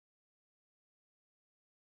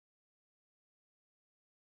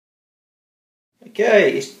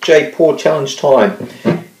Okay, it's J Pour Challenge time.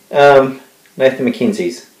 Nathan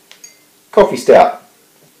McKenzie's coffee stout,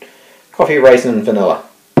 coffee, raisin and vanilla.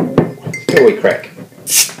 Till we crack.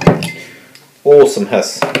 Awesome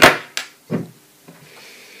hiss.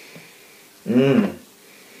 It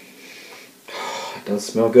does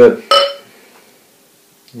smell good.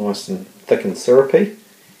 Nice and thick and syrupy.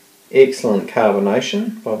 Excellent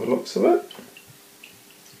carbonation by the looks of it.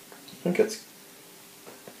 I think it's,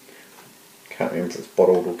 can't remember if it's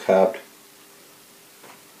bottled or carbed.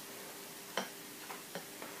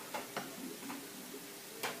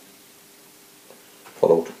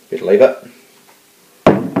 Bottled, better leave it.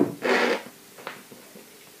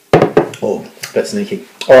 Oh, a bit sneaky.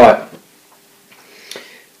 Alright,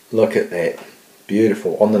 look at that.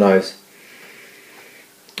 Beautiful, on the nose.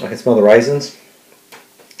 I can smell the raisins,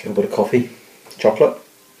 a little bit of coffee, chocolate.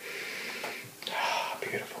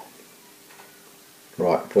 Beautiful.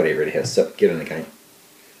 Right, before you really have a sip, get in again.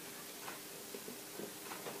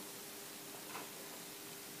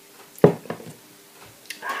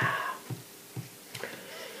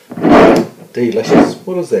 Delicious.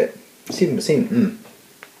 What is that? 7%. You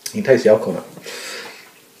can taste the alcohol in it.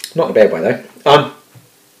 Not in a bad way though.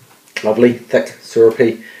 Lovely, thick,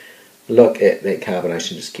 syrupy. Look at that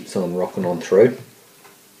carbonation, just keeps on rocking on through.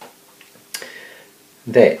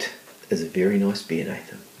 That is a very nice beer,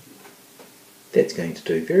 Nathan. That's going to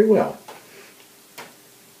do very well.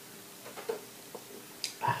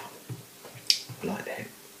 I like that.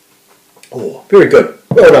 Oh, very good.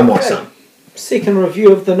 Well done, my son. Second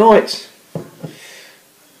review of the night.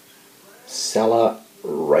 Cellar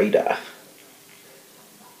Raider.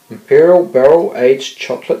 Imperial Barrel Aged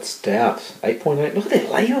Chocolate Stout. 8.8. Look at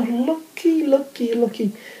that label. Looky, looky,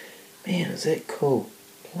 looky. Man, is that cool.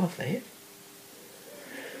 Love that.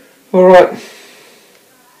 Alright.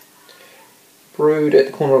 Brewed at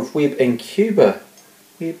the corner of Webb and Cuba.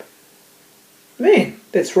 Webb. Man,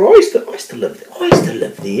 that's where I used to live there. I used to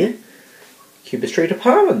live there. Cuba Street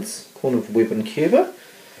Apartments. Corner of Webb and Cuba.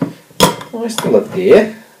 I used to live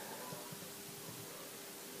there.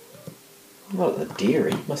 Not at the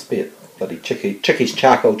dairy, must be at bloody Chicky's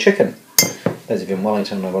Charcoal Chicken. Those of you in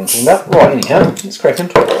Wellington know what I'm talking about. Right, anyhow, let's crack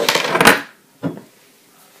into it.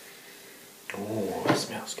 Oh, it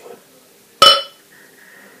smells good.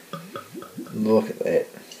 Look at that.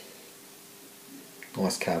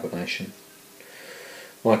 Nice carbonation.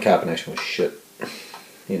 My carbonation was shit.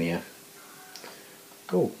 Anyhow.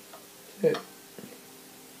 Oh, yeah.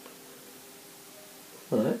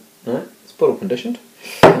 Alright, no, it's bottle conditioned.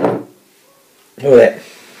 Look at that.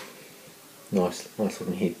 Nice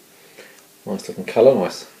looking head. Nice looking colour,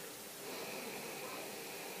 nice.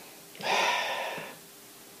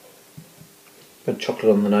 Bit of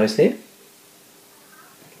chocolate on the nose there.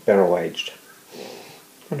 Barrel aged. I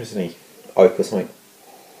wonder if there's any oak or something.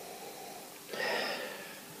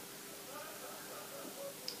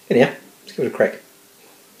 Anyhow, let's give it a crack.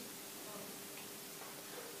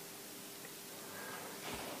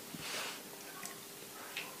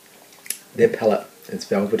 Their palate, it's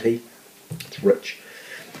velvety, it's rich.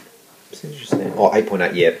 Oh,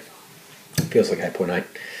 8.8, yeah. Feels like 8.8.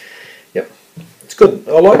 Yep. It's good.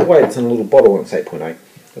 I like the way it's in a little bottle when it's 8.8.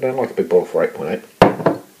 I don't like a big bottle for 8.8.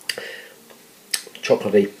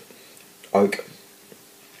 Chocolatey, oak,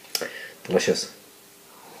 delicious.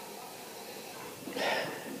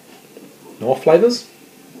 More flavours.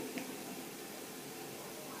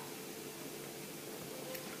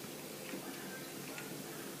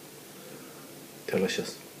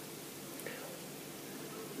 Delicious.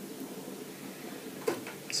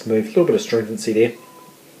 Smooth, a little bit of stringency there.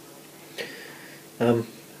 I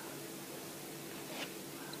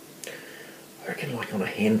reckon like on a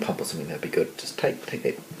hand pump or something that'd be good. Just take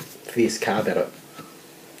that fierce carb out of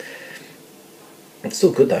it. It's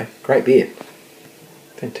still good though. Great beer.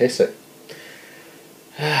 Fantastic.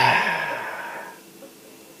 I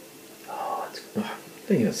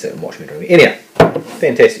think you can sit and watch me drink it. Anyhow,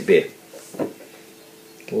 fantastic beer.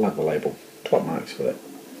 Love the label. Top marks for that.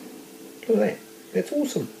 Look at that. That's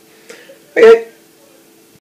awesome. Okay.